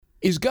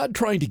Is God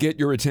trying to get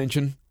your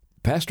attention?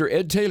 Pastor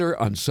Ed Taylor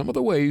on some of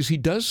the ways he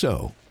does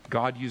so.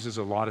 God uses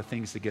a lot of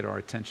things to get our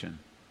attention.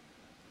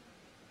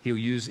 He'll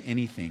use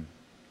anything.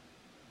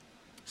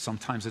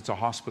 Sometimes it's a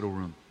hospital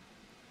room.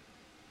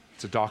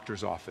 It's a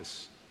doctor's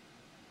office.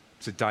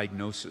 It's a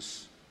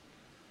diagnosis.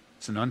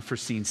 It's an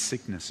unforeseen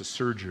sickness, a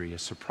surgery, a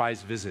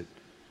surprise visit,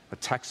 a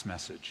text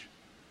message,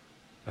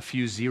 a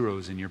few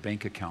zeros in your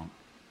bank account,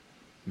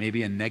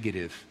 maybe a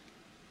negative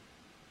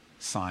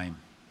sign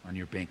on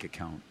your bank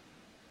account.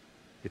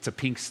 It's a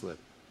pink slip.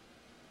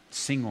 It's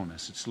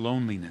singleness, it's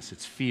loneliness,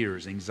 it's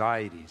fears,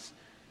 anxieties.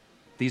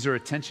 These are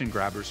attention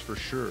grabbers for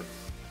sure.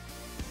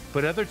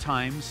 But other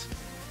times,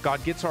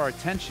 God gets our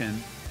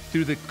attention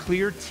through the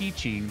clear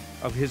teaching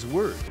of His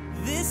Word.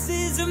 This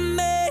is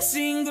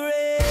amazing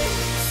grace.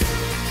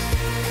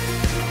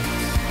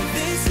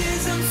 This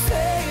is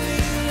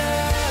unfailing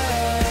love.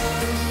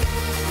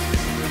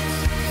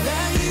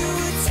 That you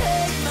would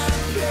take my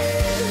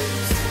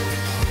place.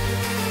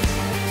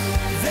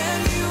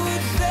 Then you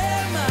would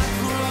bear my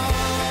cross.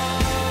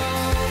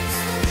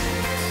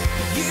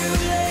 You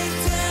laid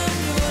down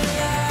your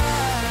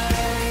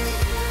life.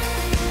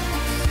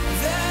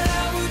 That I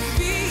would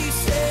be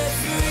set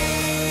free.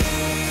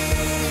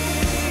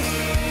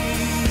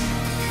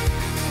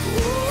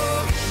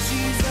 Oh,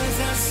 Jesus,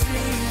 I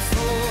sing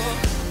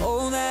for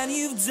all that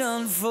you've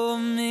done for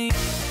me.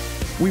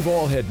 We've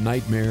all had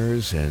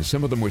nightmares, and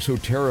some of them were so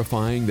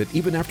terrifying that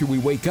even after we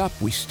wake up,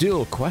 we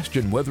still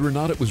question whether or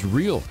not it was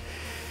real.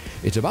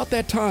 It's about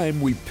that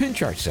time we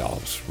pinch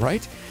ourselves,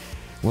 right?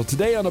 Well,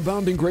 today on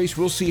Abounding Grace,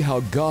 we'll see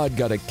how God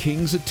got a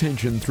king's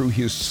attention through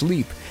his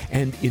sleep,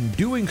 and in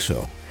doing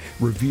so,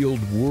 revealed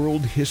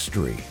world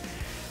history.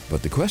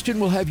 But the question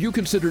we'll have you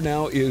consider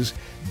now is,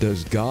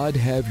 does God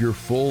have your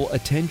full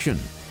attention?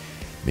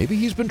 Maybe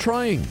he's been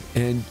trying,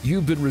 and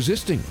you've been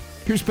resisting.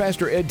 Here's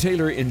Pastor Ed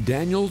Taylor in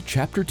Daniel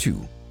chapter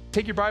 2.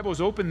 Take your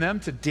Bibles, open them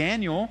to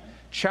Daniel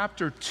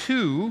chapter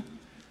 2.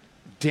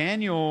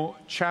 Daniel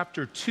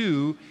chapter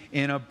 2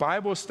 in a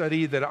Bible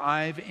study that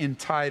I've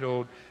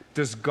entitled,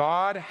 Does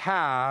God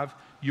Have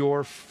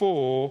Your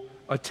Full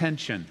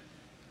Attention?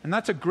 And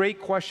that's a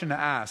great question to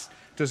ask.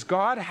 Does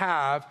God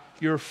have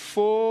your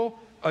full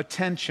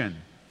attention?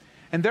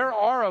 And there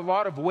are a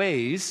lot of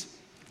ways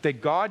that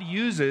God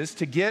uses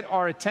to get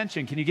our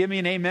attention. Can you give me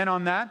an amen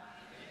on that?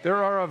 There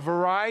are a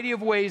variety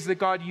of ways that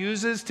God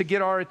uses to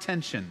get our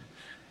attention.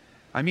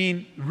 I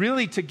mean,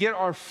 really to get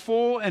our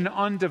full and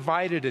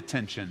undivided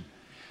attention.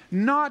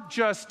 Not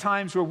just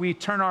times where we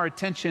turn our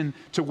attention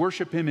to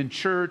worship Him in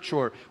church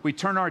or we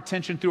turn our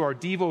attention through our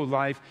Devo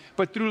life,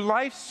 but through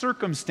life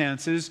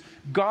circumstances,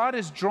 God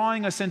is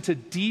drawing us into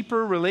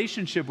deeper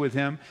relationship with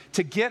Him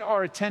to get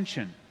our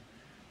attention.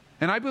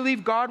 And I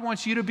believe God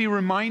wants you to be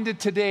reminded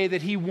today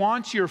that He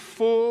wants your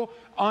full,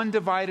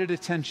 undivided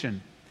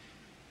attention.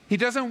 He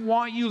doesn't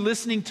want you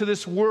listening to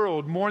this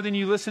world more than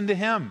you listen to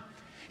Him.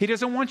 He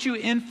doesn't want you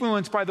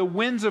influenced by the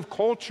winds of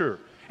culture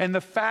and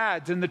the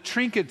fads and the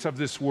trinkets of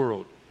this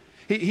world.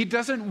 He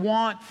doesn't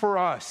want for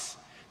us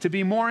to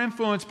be more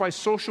influenced by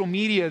social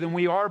media than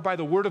we are by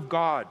the Word of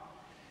God.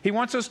 He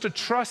wants us to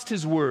trust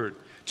His Word,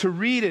 to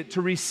read it,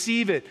 to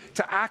receive it,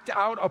 to act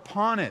out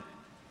upon it.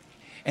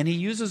 And He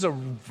uses a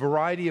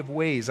variety of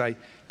ways. I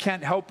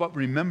can't help but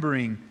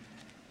remembering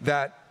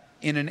that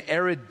in an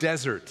arid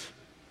desert,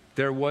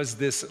 there was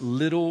this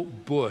little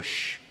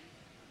bush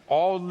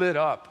all lit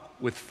up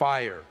with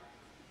fire.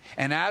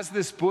 And as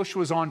this bush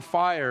was on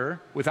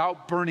fire,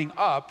 without burning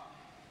up,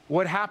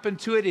 what happened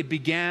to it? It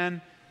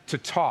began to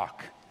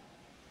talk.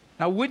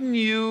 Now, wouldn't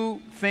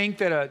you think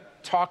that a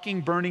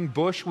talking, burning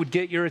bush would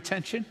get your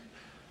attention?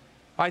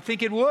 I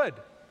think it would.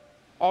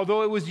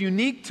 Although it was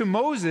unique to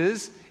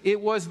Moses, it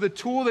was the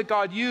tool that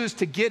God used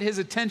to get his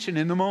attention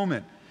in the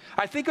moment.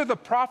 I think of the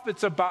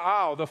prophets of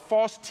Baal, the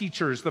false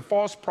teachers, the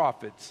false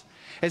prophets,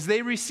 as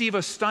they receive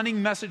a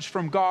stunning message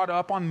from God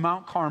up on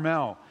Mount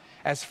Carmel,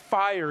 as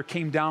fire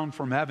came down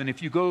from heaven.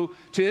 If you go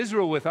to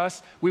Israel with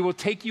us, we will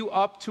take you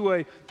up to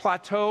a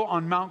plateau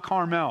on Mount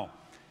Carmel.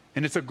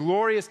 And it's a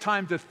glorious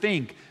time to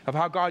think of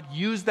how God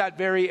used that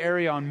very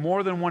area on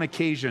more than one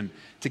occasion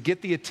to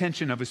get the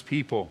attention of His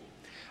people.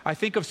 I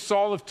think of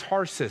Saul of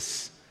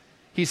Tarsus.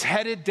 He's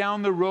headed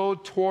down the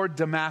road toward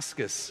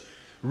Damascus,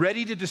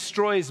 ready to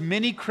destroy as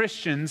many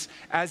Christians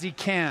as he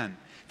can,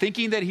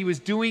 thinking that he was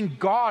doing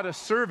God a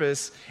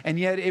service, and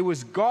yet it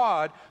was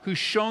God who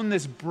shone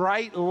this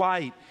bright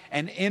light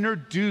and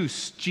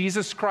introduced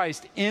Jesus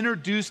Christ,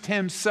 introduced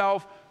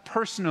Himself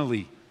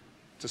personally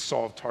to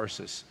Saul of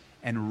Tarsus,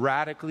 and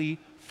radically,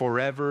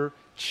 forever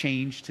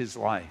changed his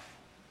life.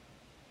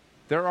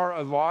 There are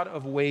a lot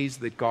of ways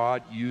that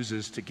God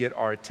uses to get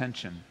our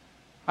attention.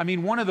 I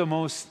mean, one of the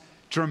most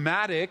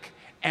dramatic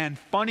and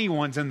funny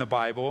ones in the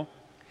Bible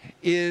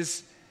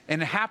is,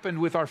 and it happened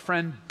with our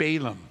friend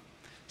Balaam.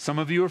 Some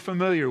of you are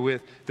familiar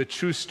with the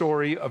true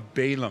story of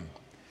Balaam.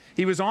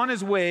 He was on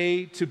his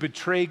way to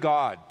betray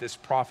God, this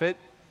prophet.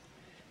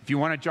 If you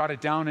want to jot it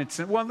down,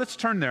 let's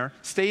turn there.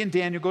 Stay in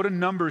Daniel, go to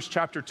Numbers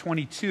chapter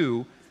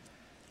 22,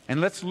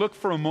 and let's look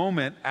for a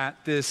moment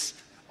at this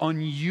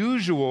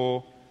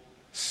unusual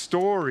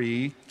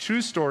story,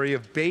 true story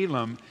of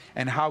Balaam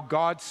and how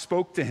God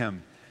spoke to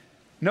him.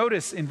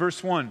 Notice in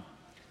verse 1,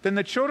 then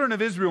the children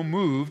of Israel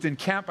moved and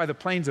camped by the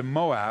plains of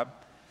Moab,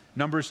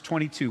 Numbers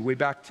 22, way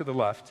back to the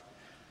left.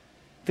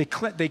 They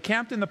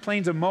camped in the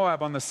plains of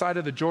Moab on the side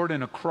of the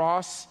Jordan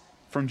across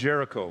from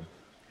Jericho.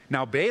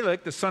 Now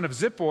Balak, the son of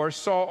Zippor,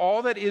 saw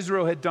all that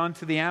Israel had done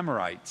to the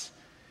Amorites.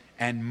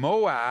 And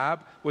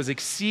Moab was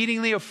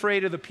exceedingly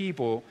afraid of the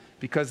people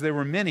because there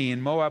were many,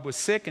 and Moab was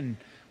sick and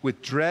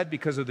with dread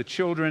because of the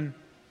children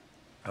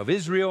of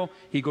Israel.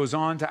 He goes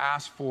on to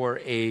ask for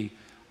a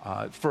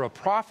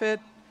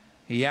prophet.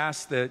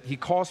 He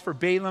calls for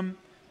Balaam,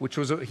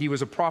 he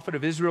was a prophet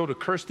of Israel, to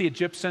curse the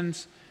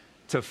Egyptians,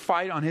 to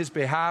fight on his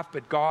behalf,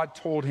 but God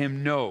told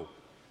him no.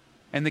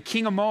 And the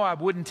king of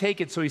Moab wouldn't take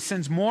it, so he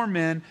sends more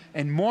men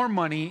and more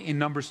money in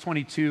Numbers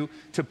 22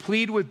 to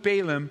plead with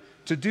Balaam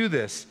to do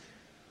this.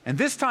 And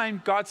this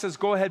time, God says,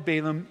 go ahead,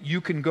 Balaam,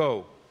 you can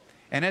go.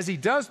 And as he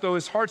does, though,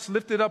 his heart's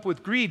lifted up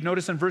with greed.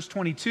 Notice in verse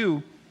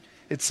 22,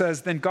 it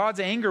says, then God's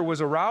anger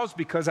was aroused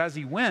because as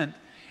he went,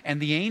 and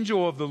the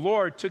angel of the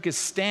Lord took his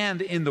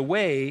stand in the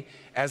way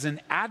as an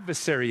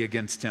adversary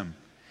against him.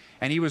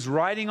 And he was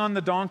riding on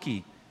the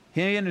donkey,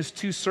 he and his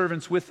 2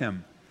 servants with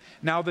him.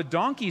 Now the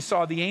donkey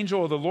saw the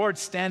angel of the Lord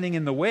standing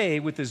in the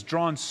way with his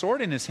drawn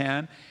sword in his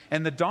hand,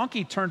 and the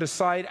donkey turned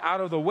aside out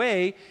of the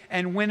way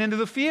and went into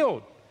the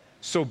field.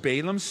 So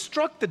Balaam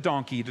struck the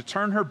donkey to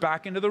turn her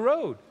back into the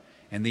road.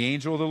 And the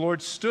angel of the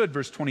Lord stood,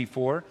 verse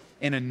 24,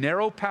 in a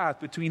narrow path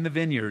between the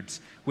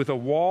vineyards, with a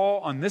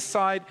wall on this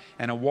side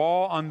and a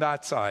wall on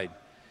that side.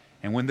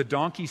 And when the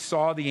donkey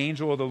saw the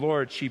angel of the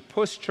Lord, she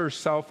pushed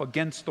herself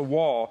against the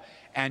wall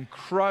and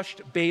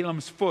crushed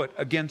Balaam's foot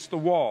against the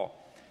wall.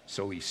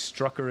 So he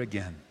struck her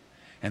again.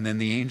 And then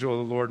the angel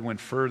of the Lord went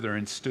further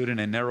and stood in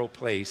a narrow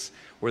place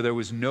where there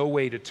was no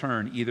way to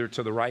turn either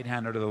to the right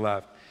hand or to the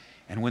left.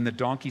 And when the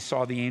donkey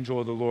saw the angel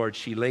of the Lord,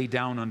 she lay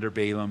down under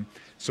Balaam.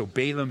 So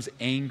Balaam's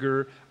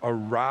anger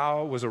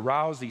was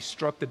aroused. He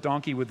struck the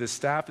donkey with his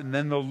staff. And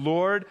then the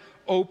Lord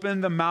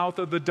opened the mouth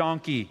of the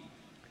donkey.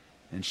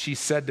 And she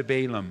said to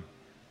Balaam,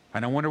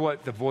 and I wonder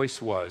what the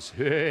voice was.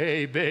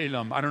 Hey,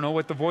 Balaam. I don't know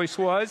what the voice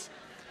was.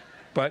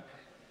 But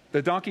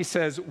the donkey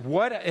says, it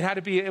would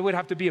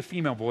have to be a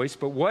female voice.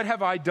 But what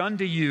have I done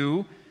to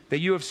you that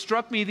you have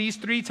struck me these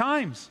 3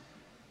 times?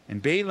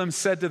 And Balaam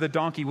said to the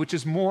donkey, which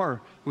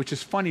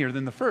is funnier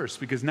than the first,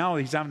 because now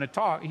he's having a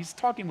talk. He's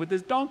talking with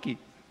this donkey.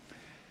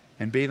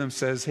 And Balaam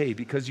says, hey,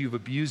 because you've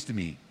abused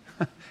me,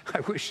 I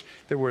wish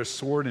there were a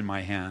sword in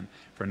my hand,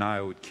 for now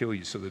I would kill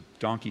you. So the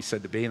donkey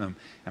said to Balaam,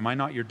 am I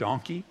not your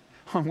donkey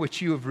on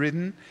which you have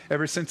ridden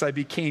ever since I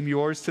became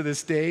yours to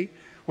this day?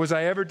 Was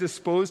I ever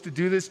disposed to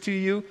do this to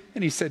you?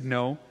 And he said,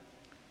 no.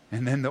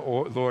 And then the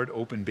Lord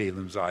opened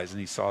Balaam's eyes, and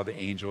he saw the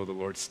angel of the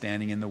Lord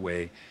standing in the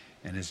way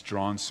and his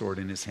drawn sword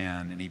in his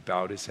hand, and he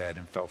bowed his head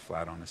and fell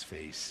flat on his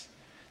face.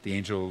 The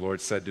angel of the Lord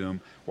said to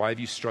him, why have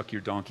you struck your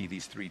donkey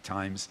these 3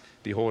 times?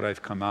 Behold,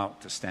 I've come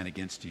out to stand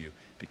against you,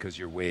 because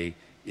your way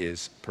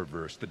is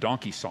perverse. The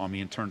donkey saw me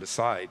and turned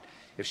aside.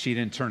 If she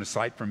didn't turn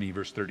aside from me,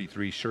 verse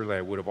 33, surely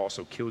I would have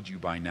also killed you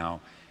by now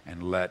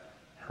and let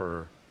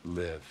her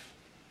live.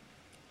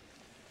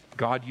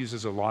 God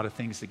uses a lot of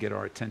things to get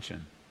our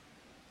attention.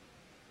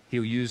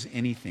 He'll use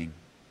anything.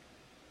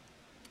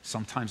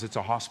 Sometimes it's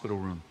a hospital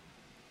room.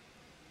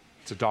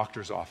 It's a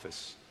doctor's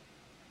office.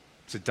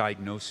 It's a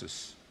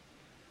diagnosis.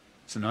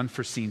 It's an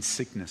unforeseen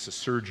sickness, a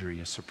surgery,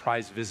 a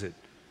surprise visit,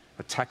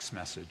 a text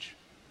message,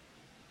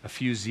 a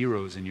few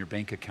zeros in your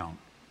bank account,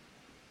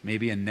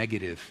 maybe a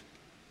negative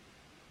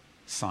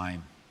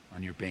sign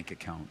on your bank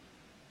account.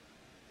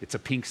 It's a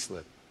pink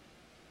slip.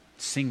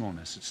 It's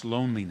singleness, it's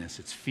loneliness,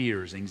 it's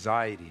fears,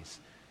 anxieties.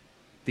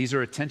 These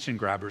are attention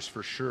grabbers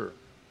for sure.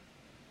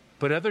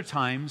 But other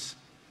times,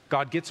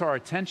 God gets our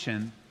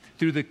attention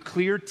through the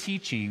clear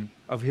teaching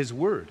of His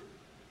Word.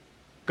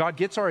 God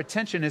gets our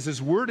attention as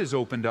His Word is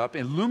opened up,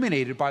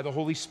 illuminated by the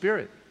Holy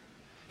Spirit.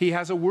 He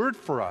has a word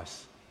for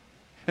us.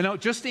 And now,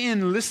 just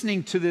in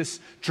listening to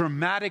this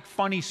dramatic,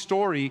 funny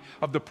story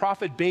of the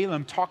prophet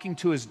Balaam talking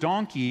to his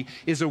donkey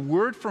is a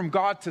word from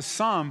God to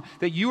some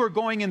that you are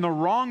going in the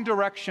wrong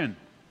direction.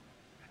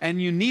 And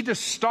you need to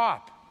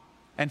stop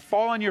and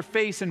fall on your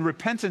face in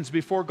repentance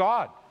before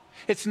God.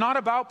 It's not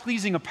about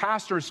pleasing a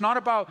pastor. It's not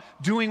about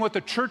doing what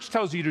the church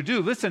tells you to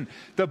do. Listen,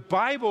 the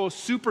Bible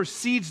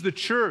supersedes the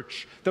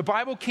church. The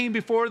Bible came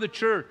before the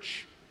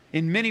church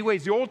in many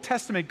ways. The Old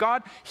Testament,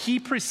 God, He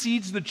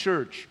precedes the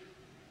church.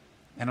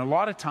 And a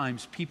lot of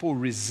times people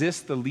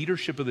resist the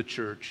leadership of the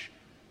church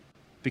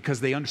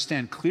because they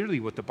understand clearly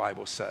what the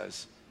Bible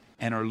says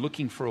and are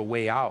looking for a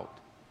way out.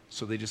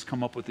 So they just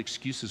come up with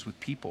excuses with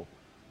people.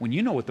 When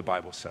you know what the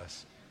Bible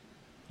says,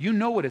 you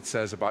know what it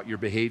says about your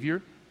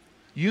behavior.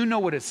 You know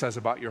what it says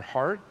about your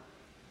heart.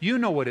 You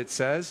know what it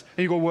says.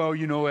 And you go, well,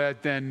 you know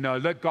what, then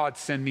let God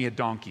send me a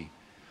donkey.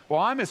 Well,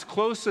 I'm as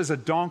close as a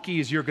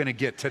donkey as you're going to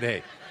get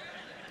today.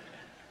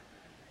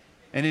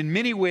 And in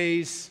many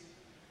ways,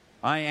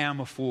 I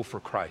am a fool for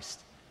Christ.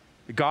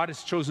 God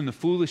has chosen the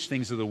foolish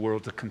things of the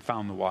world to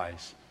confound the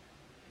wise.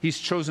 He's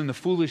chosen the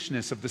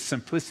foolishness of the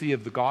simplicity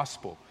of the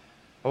gospel.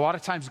 A lot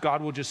of times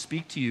God will just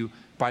speak to you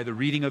by the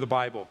reading of the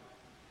Bible,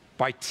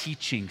 by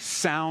teaching,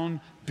 sound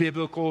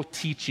biblical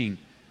teaching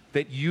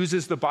that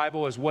uses the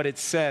Bible as what it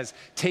says,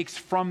 takes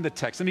from the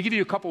text. Let me give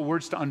you a couple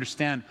words to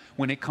understand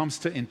when it comes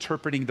to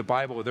interpreting the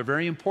Bible. They're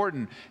very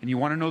important, and you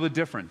want to know the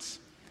difference.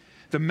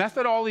 The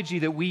methodology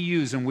that we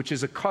use, and which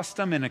is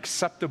accustomed and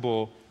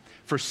acceptable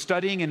for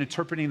studying and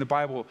interpreting the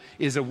Bible,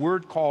 is a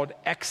word called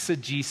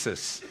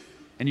exegesis.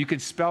 And you can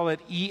spell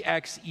it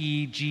E-X-E-G-E-S-I-S,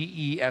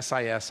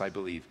 I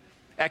believe.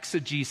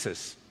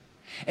 Exegesis.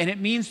 And it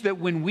means that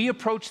when we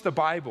approach the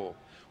Bible,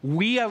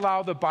 we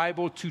allow the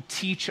Bible to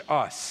teach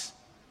us.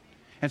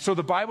 And so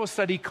the Bible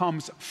study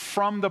comes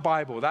from the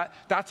Bible.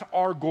 That's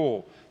our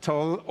goal, to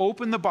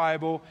open the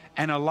Bible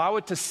and allow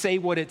it to say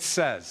what it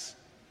says.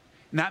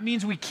 And that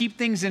means we keep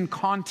things in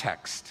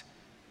context.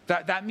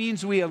 That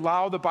means we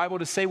allow the Bible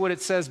to say what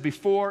it says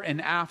before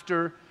and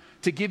after,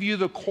 to give you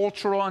the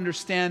cultural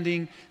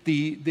understanding,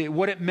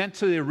 what it meant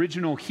to the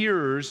original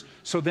hearers,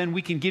 so then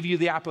we can give you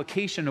the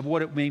application of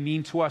what it may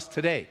mean to us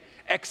today.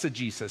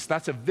 Exegesis.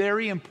 That's a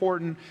very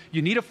important,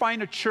 you need to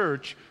find a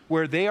church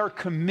where they are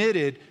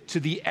committed to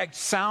the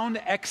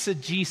sound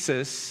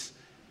exegesis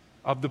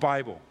of the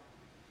Bible.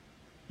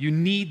 You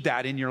need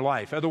that in your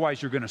life.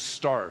 Otherwise, you're going to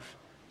starve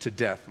to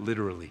death,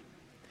 literally.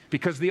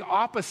 Because the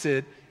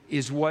opposite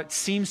is what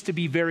seems to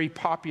be very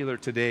popular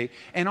today.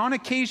 And on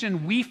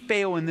occasion, we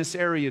fail in this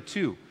area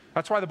too.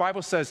 That's why the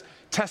Bible says,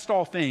 test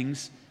all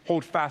things,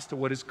 hold fast to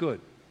what is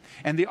good.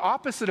 And the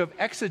opposite of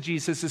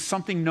exegesis is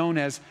something known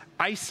as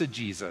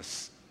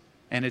eisegesis.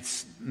 And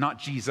it's not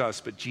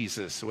Jesus, but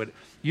Jesus.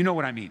 You know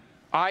what I mean.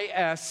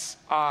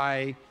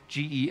 I-S-I-G-E-S-I-S,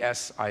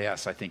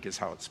 I think is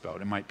how it's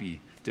spelled. It might be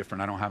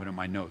different. I don't have it in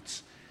my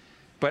notes.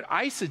 But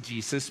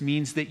eisegesis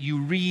means that you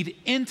read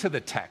into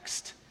the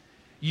text.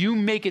 You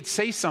make it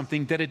say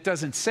something that it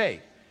doesn't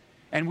say.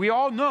 And we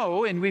all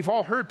know, and we've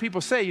all heard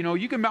people say,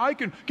 I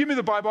can give me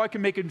the Bible, I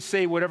can make it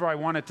say whatever I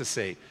want it to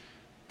say.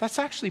 That's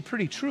actually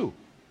pretty true.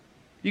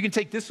 You can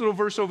take this little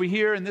verse over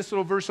here and this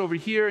little verse over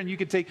here, and you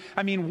can take,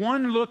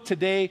 one look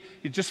today,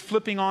 you're just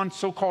flipping on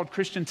so-called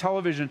Christian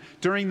television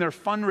during their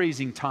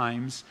fundraising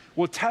times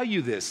will tell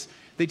you this.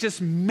 They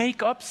just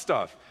make up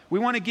stuff. We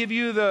want to give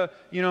you the,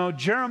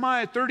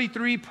 Jeremiah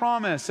 33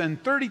 promise,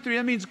 and 33,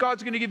 that means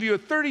God's going to give you a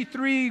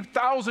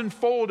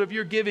 33,000-fold of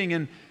your giving.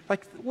 And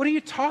what are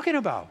you talking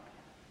about?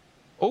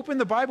 Open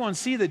the Bible and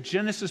see that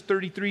Genesis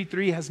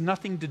 33:3 has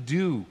nothing to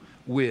do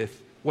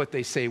with what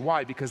they say.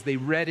 Why? Because they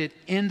read it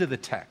into the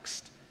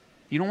text.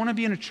 You don't want to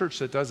be in a church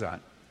that does that.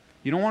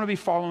 You don't want to be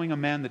following a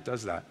man that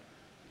does that.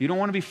 You don't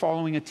want to be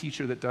following a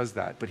teacher that does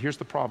that. But here's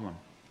the problem.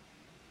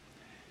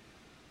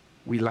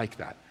 We like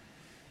that.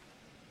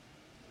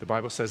 The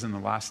Bible says in the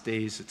last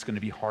days it's going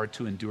to be hard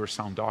to endure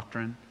sound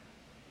doctrine.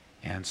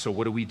 And so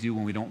what do we do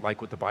when we don't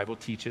like what the Bible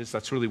teaches?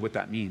 That's really what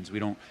that means. We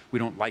don't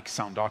like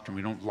sound doctrine.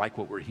 We don't like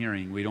what we're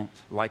hearing. We don't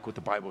like what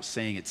the Bible is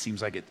saying. It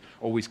seems like it's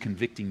always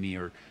convicting me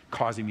or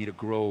causing me to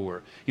grow.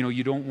 Or,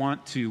 you don't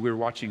want to. We were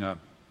watching a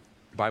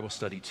Bible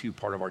study too,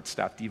 part of our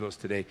staff devos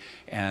today,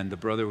 and the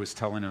brother was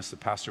telling us, the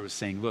pastor was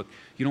saying, look,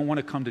 you don't want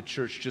to come to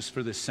church just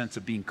for this sense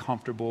of being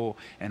comfortable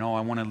and,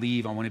 I want to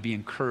leave, I want to be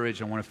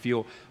encouraged, I want to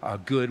feel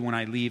good when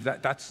I leave.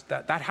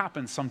 That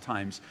happens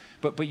sometimes,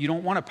 but you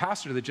don't want a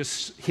pastor that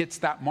just hits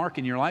that mark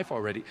in your life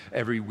already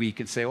every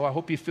week and say, I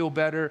hope you feel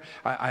better,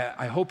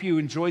 I hope you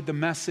enjoyed the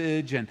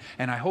message, and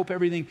I hope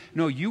everything.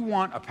 No, you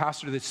want a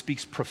pastor that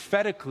speaks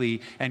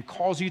prophetically and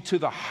calls you to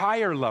the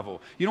higher level.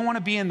 You don't want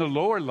to be in the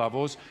lower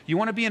levels. You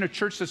want to be in a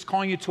church that's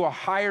calling you to a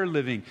higher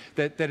living,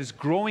 that is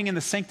growing in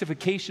the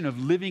sanctification of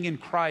living in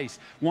Christ,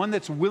 one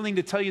that's willing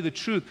to tell you the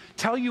truth,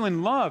 tell you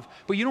in love,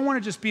 but you don't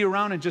want to just be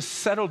around and just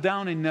settle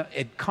down in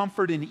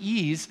comfort and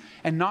ease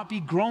and not be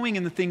growing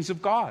in the things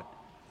of God.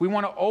 We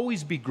want to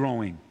always be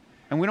growing.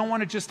 And we don't want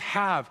to just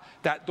have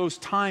those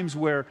times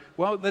where,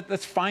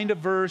 let's find a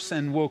verse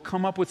and we'll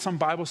come up with some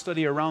Bible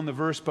study around the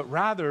verse, but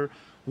rather,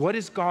 what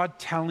is God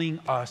telling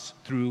us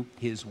through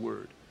His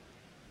Word?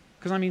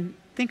 Because,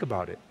 think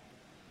about it.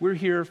 We're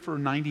here for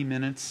 90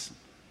 minutes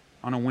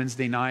on a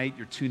Wednesday night.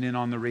 You're tuned in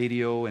on the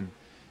radio, and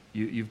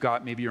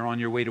maybe you're on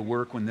your way to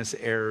work when this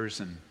airs,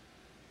 and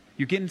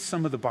you're getting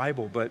some of the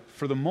Bible, but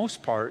for the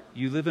most part,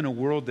 you live in a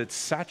world that's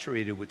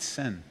saturated with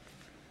sin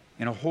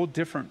in a whole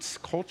different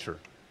culture,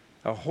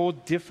 a whole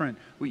different,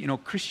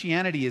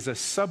 Christianity is a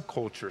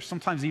subculture,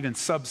 sometimes even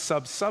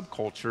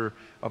subculture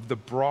of the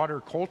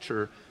broader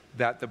culture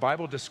that the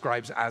Bible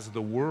describes as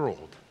the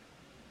world.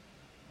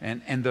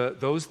 And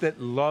those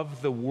that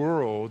love the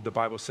world, the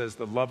Bible says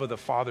the love of the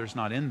Father is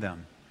not in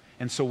them.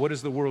 And so what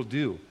does the world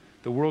do?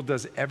 The world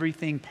does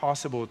everything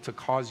possible to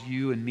cause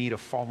you and me to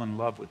fall in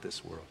love with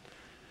this world,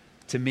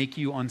 to make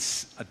you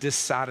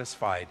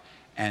dissatisfied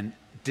and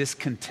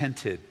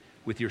discontented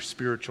with your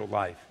spiritual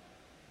life.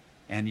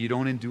 And you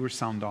don't endure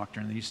sound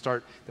doctrine. And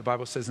the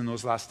Bible says in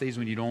those last days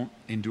when you don't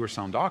endure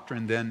sound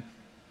doctrine, then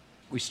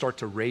we start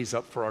to raise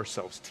up for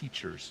ourselves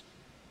teachers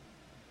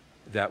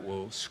that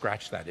will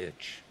scratch that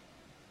itch.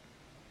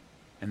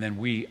 And then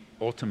we're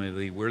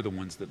the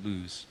ones that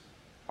lose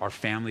our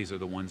families are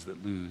the ones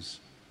that lose.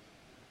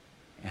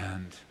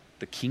 And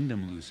the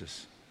kingdom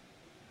loses.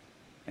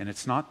 And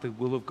it's not the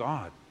will of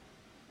God.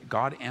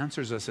 God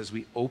answers us as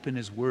we open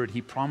his word.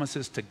 He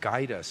promises to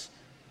guide us.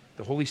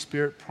 The Holy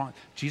Spirit,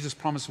 Jesus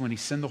promised when he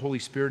sent the Holy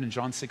Spirit in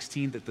John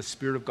 16 that the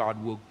Spirit of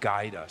God will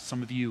guide us.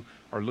 Some of you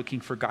are looking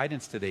for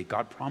guidance today.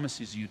 God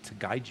promises you to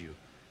guide you,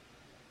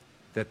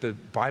 that the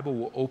Bible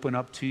will open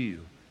up to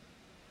you.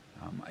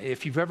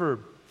 If you've ever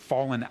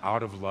fallen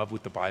out of love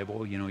with the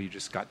Bible, you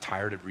just got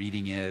tired of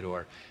reading it,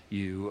 or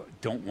you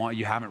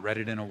haven't read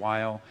it in a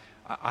while,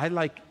 I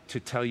like to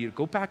tell you,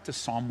 go back to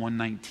Psalm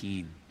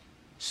 119.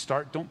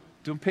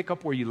 Don't pick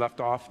up where you left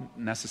off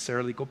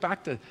necessarily. Go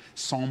back to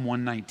Psalm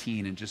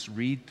 119 and just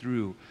read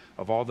through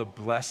of all the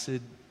blessed,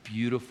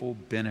 beautiful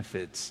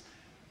benefits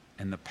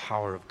and the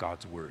power of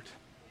God's word.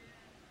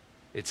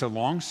 It's a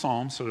long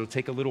psalm, so it'll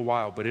take a little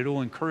while, but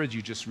it'll encourage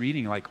you just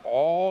reading. Like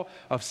all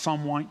of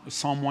Psalm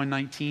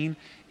 119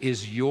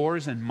 is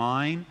yours and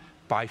mine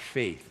by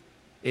faith.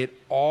 It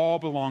all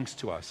belongs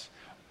to us.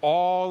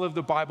 All of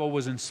the Bible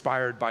was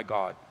inspired by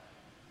God.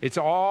 It's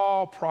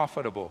all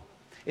profitable.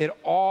 It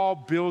all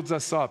builds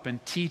us up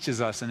and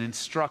teaches us and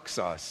instructs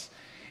us.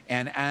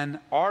 And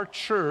our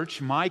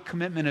church, my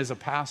commitment as a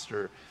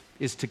pastor,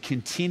 is to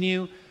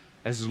continue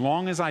as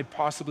long as I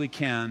possibly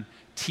can,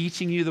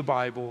 teaching you the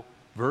Bible,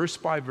 verse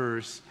by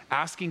verse,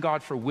 asking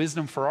God for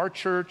wisdom for our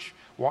church,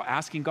 while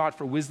asking God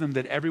for wisdom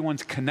that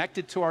everyone's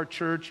connected to our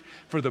church,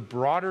 for the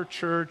broader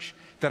church,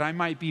 that I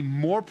might be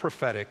more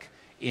prophetic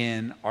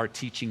in our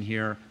teaching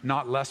here,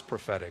 not less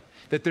prophetic.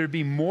 That there'd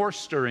be more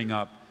stirring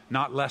up,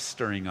 not less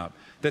stirring up.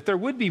 That there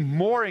would be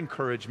more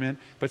encouragement,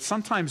 but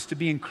sometimes to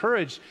be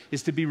encouraged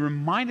is to be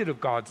reminded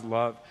of God's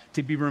love,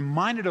 to be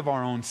reminded of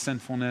our own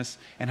sinfulness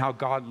and how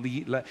God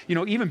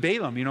even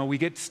Balaam, we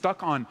get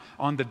stuck on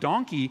the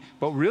donkey,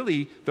 but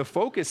really the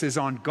focus is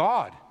on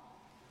God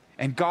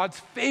and God's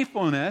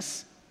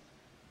faithfulness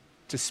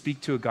to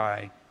speak to a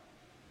guy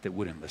that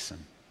wouldn't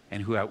listen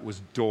and who was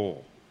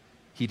dull.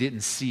 He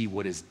didn't see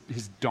what his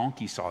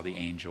donkey saw, the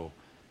angel,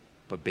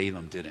 but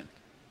Balaam didn't.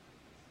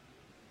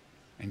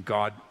 And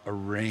God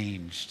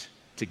arranged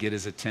to get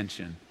his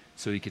attention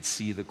so he could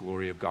see the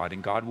glory of God.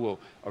 And God will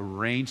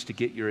arrange to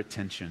get your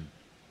attention,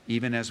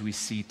 even as we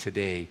see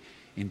today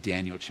in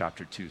Daniel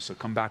chapter 2. So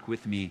come back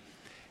with me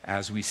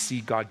as we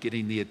see God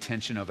getting the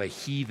attention of a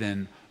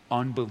heathen,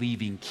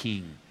 unbelieving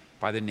king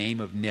by the name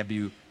of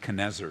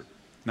Nebuchadnezzar.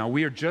 Now,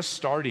 we are just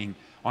starting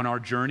on our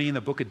journey in the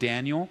book of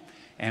Daniel,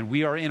 and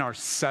we are in our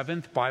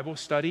 7th Bible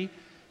study.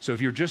 So if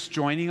you're just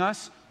joining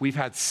us, we've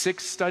had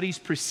 6 studies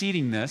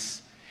preceding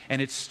this.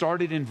 And it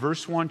started in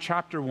verse 1,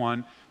 chapter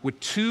 1, with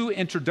 2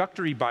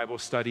 introductory Bible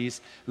studies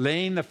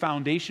laying the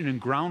foundation and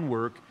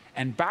groundwork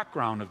and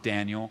background of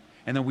Daniel.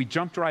 And then we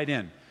jumped right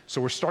in. So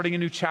we're starting a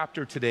new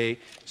chapter today.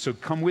 So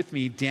come with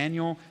me,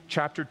 Daniel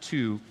chapter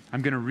 2.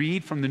 I'm going to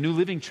read from the New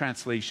Living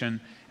Translation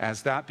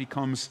as that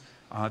becomes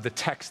the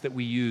text that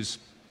we use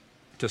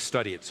to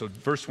study it. So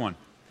verse 1.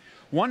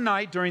 One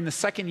night during the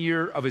 2nd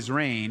year of his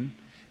reign,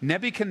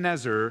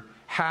 Nebuchadnezzar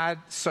had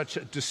such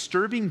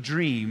disturbing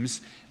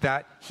dreams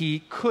that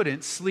he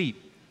couldn't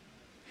sleep.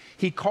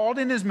 He called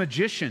in his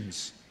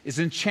magicians, his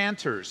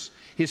enchanters,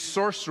 his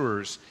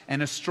sorcerers,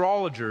 and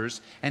astrologers,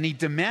 and he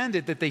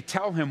demanded that they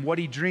tell him what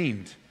he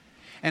dreamed.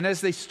 And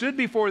as they stood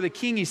before the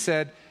king, he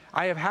said,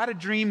 I have had a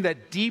dream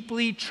that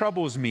deeply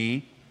troubles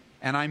me,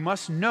 and I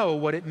must know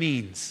what it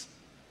means.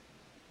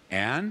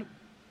 And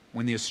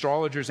when the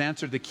astrologers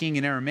answered the king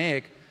in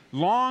Aramaic,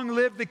 long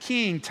live the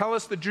king, tell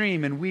us the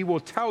dream, and we will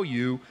tell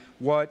you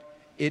what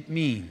it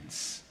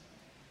means.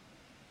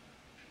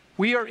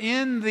 We are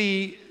in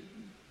the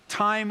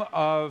time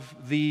of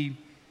the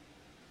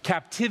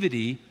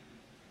captivity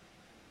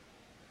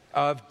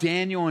of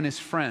Daniel and his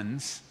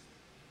friends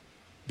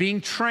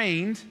being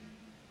trained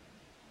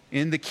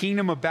in the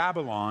kingdom of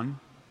Babylon,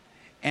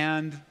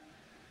 and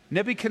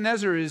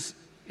Nebuchadnezzar is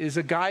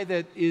a guy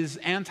that is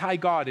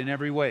anti-God in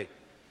every way.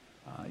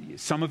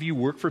 Some of you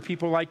work for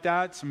people like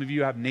that. Some of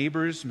you have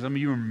neighbors. Some of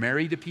you are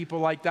married to people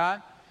like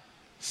that.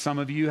 Some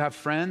of you have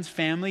friends,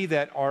 family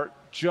that are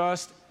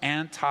just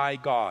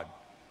anti-God.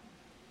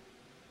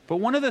 But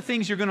one of the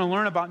things you're going to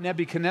learn about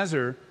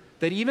Nebuchadnezzar,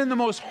 that even the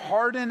most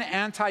hardened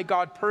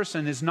anti-God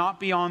person is not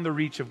beyond the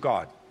reach of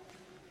God.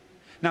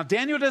 Now,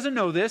 Daniel doesn't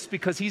know this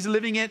because he's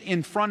living it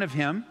in front of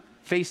him,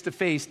 face to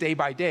face, day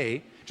by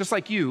day, just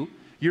like you.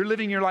 You're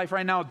living your life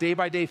right now, day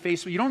by day,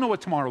 face. You don't know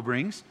what tomorrow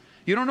brings.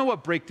 You don't know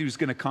what breakthrough is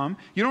going to come.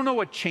 You don't know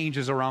what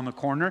changes around the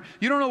corner.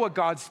 You don't know what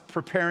God's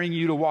preparing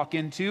you to walk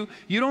into.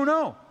 You don't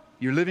know.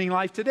 You're living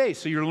life today,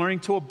 so you're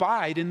learning to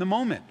abide in the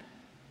moment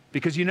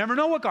because you never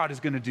know what God is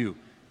going to do.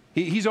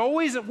 He's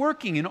always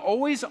working and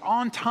always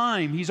on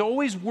time. He's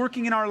always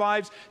working in our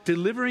lives,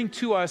 delivering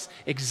to us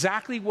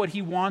exactly what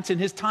he wants in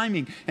his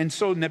timing. And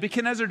so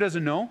Nebuchadnezzar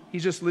doesn't know.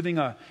 He's just living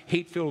a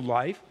hate-filled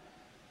life.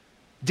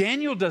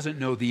 Daniel doesn't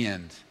know the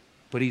end,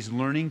 but he's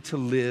learning to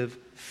live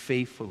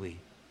faithfully.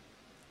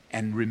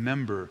 And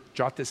remember,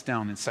 jot this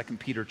down in 2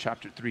 Peter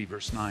chapter 3,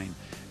 verse 9.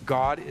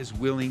 God is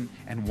willing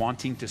and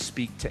wanting to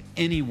speak to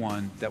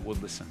anyone that will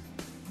listen.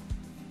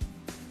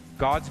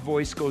 God's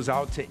voice goes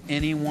out to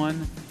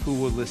anyone who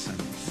will listen.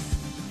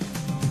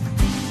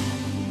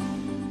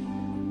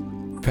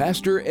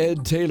 Pastor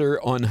Ed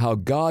Taylor on how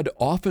God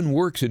often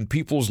works in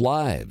people's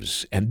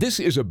lives, and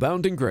this is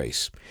Abounding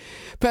Grace.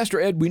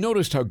 Pastor Ed, we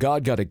noticed how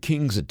God got a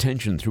king's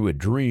attention through a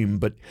dream,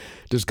 but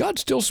does God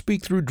still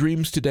speak through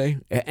dreams today?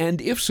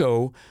 And if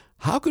so,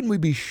 how can we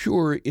be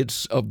sure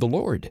it's of the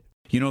Lord?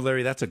 You know,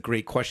 Larry, that's a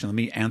great question. Let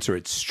me answer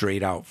it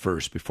straight out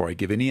first before I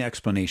give any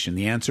explanation.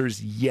 The answer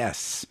is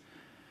yes.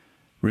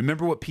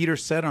 Remember what Peter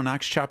said on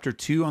Acts chapter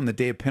 2 on the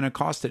day of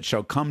Pentecost? It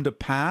shall come to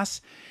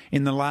pass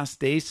in the last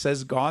days,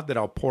 says God, that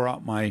I'll pour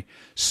out my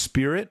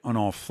spirit on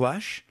all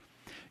flesh.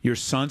 Your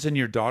sons and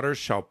your daughters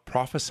shall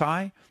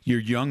prophesy.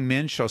 Your young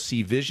men shall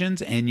see visions,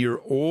 and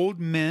your old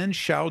men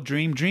shall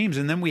dream dreams.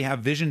 And then we have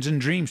visions and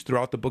dreams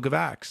throughout the book of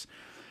Acts.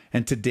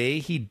 And today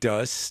he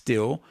does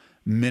still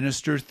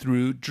minister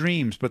through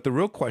dreams. But the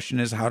real question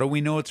is, how do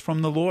we know it's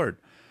from the Lord?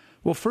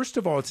 Well, first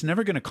of all, it's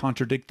never going to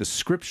contradict the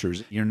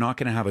scriptures. You're not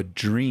going to have a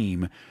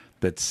dream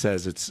that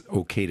says it's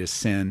okay to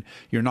sin.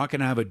 You're not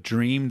going to have a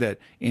dream that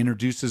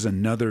introduces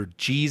another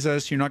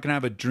Jesus. You're not going to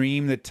have a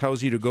dream that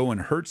tells you to go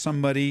and hurt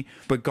somebody.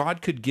 But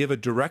God could give a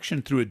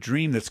direction through a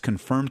dream that's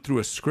confirmed through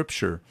a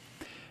scripture.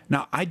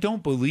 Now, I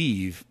don't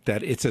believe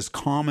that it's as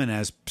common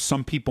as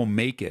some people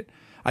make it.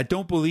 I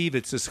don't believe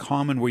it's as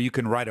common where you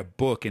can write a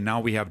book and now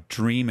we have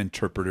dream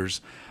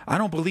interpreters. I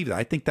don't believe that.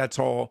 I think that's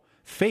all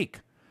fake.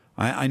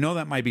 I know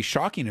that might be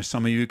shocking to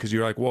some of you because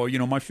you're like, well, you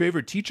know, my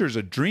favorite teacher is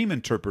a dream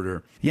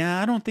interpreter. Yeah,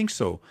 I don't think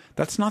so.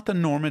 That's not the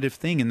normative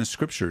thing in the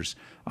scriptures.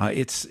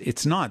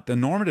 It's not. The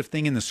normative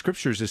thing in the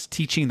scriptures is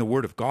teaching the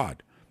word of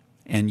God.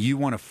 And you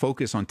want to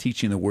focus on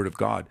teaching the word of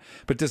God.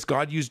 But does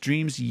God use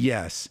dreams?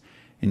 Yes.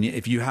 And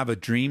if you have a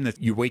dream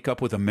that you wake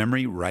up with a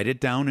memory, write it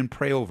down and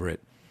pray over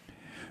it.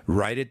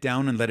 Write it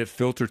down and let it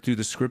filter through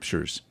the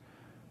scriptures.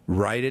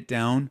 Write it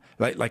down.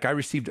 Like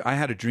I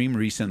had a dream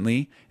recently.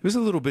 It was a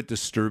little bit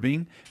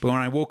disturbing, but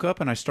when I woke up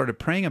and I started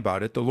praying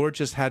about it, the Lord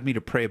just had me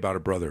to pray about a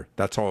brother.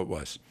 That's all it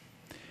was.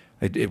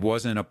 It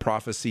wasn't a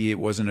prophecy. It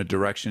wasn't a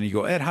direction. You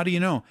go, Ed, how do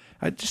you know?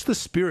 Just the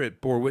Spirit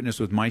bore witness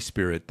with my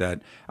spirit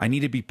that I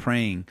need to be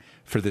praying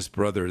for this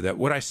brother, that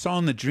what I saw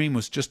in the dream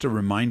was just a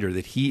reminder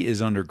that he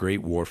is under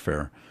great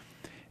warfare.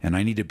 And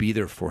I need to be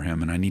there for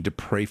him, and I need to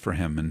pray for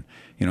him. And,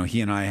 you know, he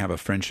and I have a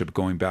friendship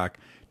going back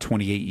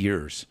 28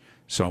 years.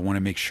 So I want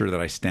to make sure that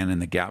I stand in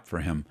the gap for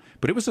him.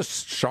 But it was a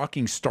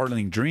shocking,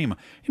 startling dream.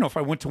 You know, if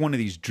I went to one of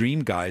these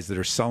dream guys that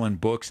are selling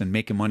books and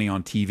making money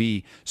on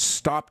TV,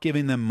 stop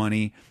giving them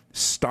money.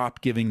 Stop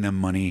giving them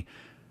money.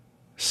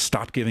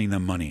 Stop giving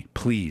them money,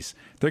 please.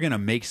 They're going to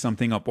make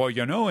something up. Well,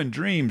 you know, in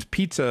dreams,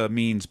 pizza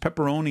means,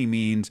 pepperoni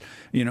means,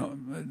 you know,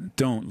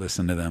 don't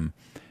listen to them.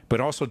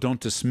 But also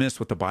don't dismiss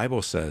what the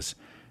Bible says,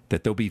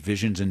 that there'll be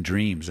visions and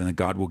dreams and that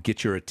God will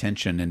get your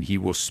attention and he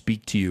will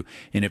speak to you.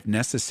 And if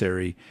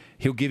necessary,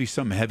 he'll give you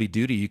something heavy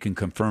duty you can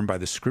confirm by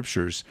the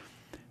scriptures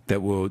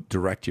that will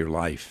direct your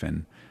life.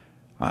 And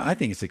I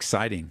think it's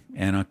exciting.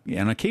 And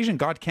on occasion,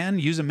 God can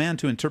use a man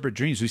to interpret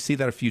dreams. We see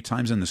that a few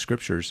times in the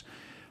scriptures.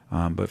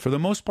 But for the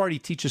most part, he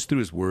teaches through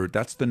his word.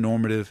 That's the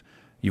normative.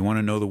 You want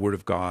to know the word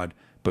of God.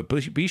 But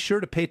be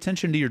sure to pay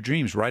attention to your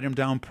dreams. Write them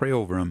down, pray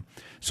over them,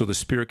 so the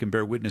Spirit can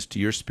bear witness to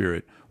your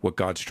spirit what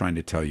God's trying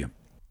to tell you.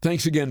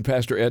 Thanks again,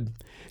 Pastor Ed.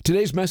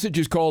 Today's message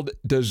is called,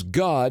 Does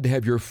God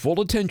Have Your Full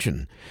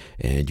Attention?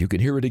 And you can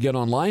hear it again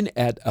online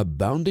at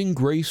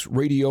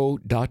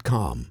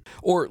aboundinggraceradio.com.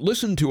 Or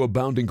listen to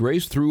Abounding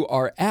Grace through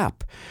our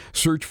app.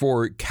 Search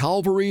for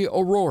Calvary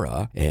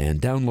Aurora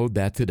and download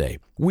that today.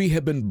 We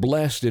have been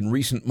blessed in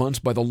recent months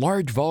by the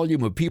large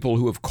volume of people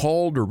who have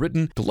called or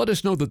written to let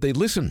us know that they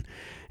listen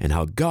and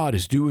how God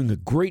is doing a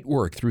great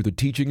work through the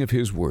teaching of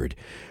His Word.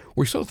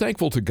 We're so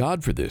thankful to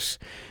God for this.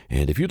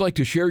 And if you'd like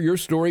to share your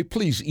story,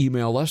 please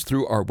email us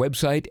through our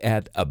website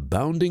at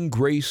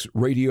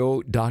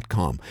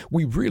aboundinggraceradio.com.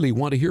 We really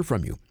want to hear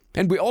from you.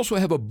 And we also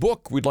have a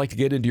book we'd like to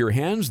get into your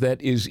hands that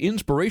is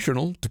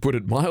inspirational, to put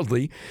it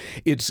mildly.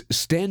 It's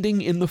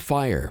Standing in the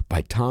Fire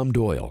by Tom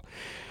Doyle.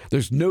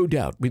 There's no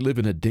doubt we live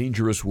in a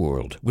dangerous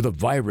world with a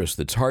virus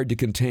that's hard to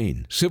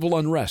contain, civil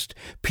unrest,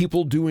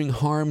 people doing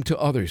harm to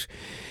others.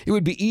 It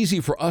would be easy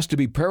for us to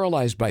be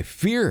paralyzed by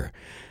fear.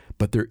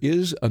 But there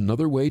is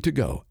another way to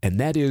go, and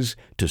that is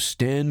to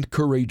stand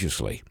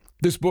courageously.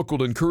 This book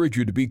will encourage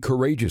you to be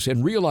courageous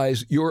and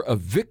realize you're a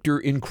victor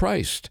in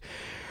Christ.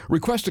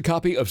 Request a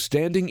copy of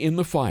Standing in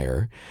the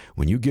Fire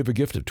when you give a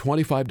gift of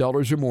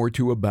 $25 or more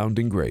to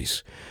Abounding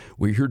Grace.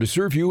 We're here to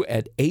serve you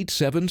at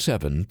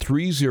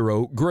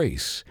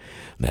 877-30-GRACE.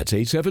 That's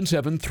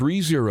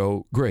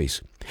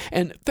 877-30-GRACE.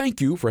 And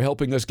thank you for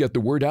helping us get the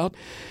word out.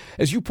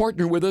 As you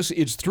partner with us,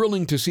 it's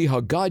thrilling to see how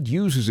God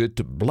uses it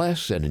to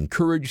bless and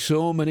encourage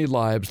so many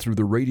lives through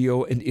the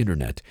radio and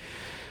internet.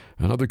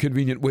 Another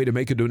convenient way to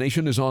make a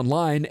donation is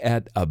online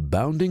at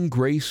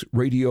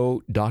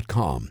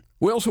aboundinggraceradio.com.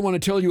 We also want to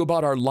tell you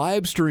about our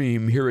live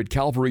stream here at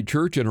Calvary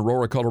Church in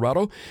Aurora,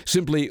 Colorado.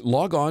 Simply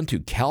log on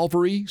to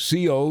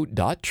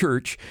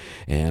calvaryco.church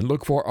and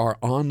look for our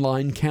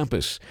online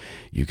campus.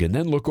 You can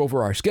then look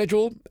over our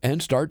schedule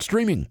and start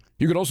streaming.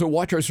 You can also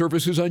watch our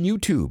services on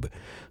YouTube.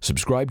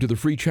 Subscribe to the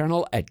free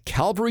channel at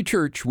Calvary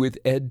Church with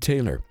Ed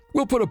Taylor.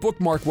 We'll put a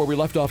bookmark where we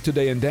left off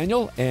today in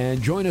Daniel,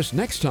 and join us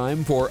next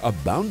time for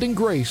Abounding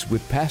Grace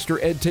with Pastor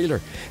Ed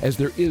Taylor, as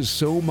there is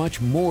so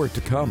much more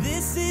to come.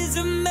 This is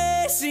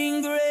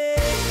amazing grace.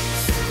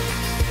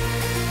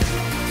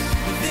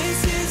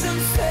 This is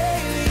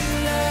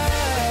unfailing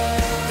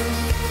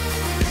love.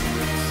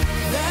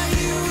 That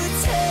you would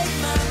take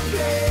my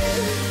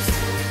place.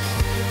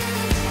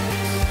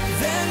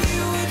 That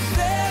you would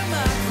bear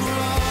my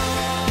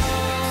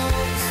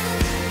cross.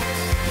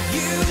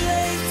 You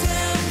laid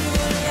down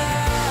your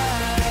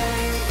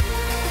life.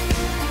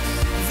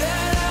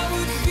 That I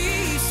would be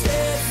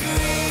set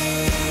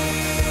free.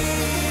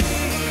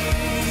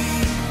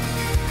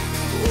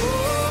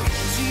 Oh,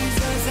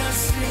 Jesus, I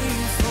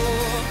sing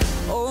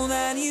for all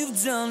that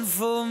you've done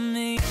for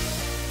me.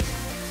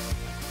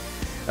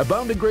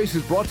 Abounding Grace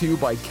is brought to you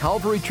by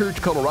Calvary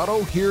Church,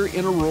 Colorado, here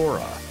in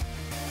Aurora.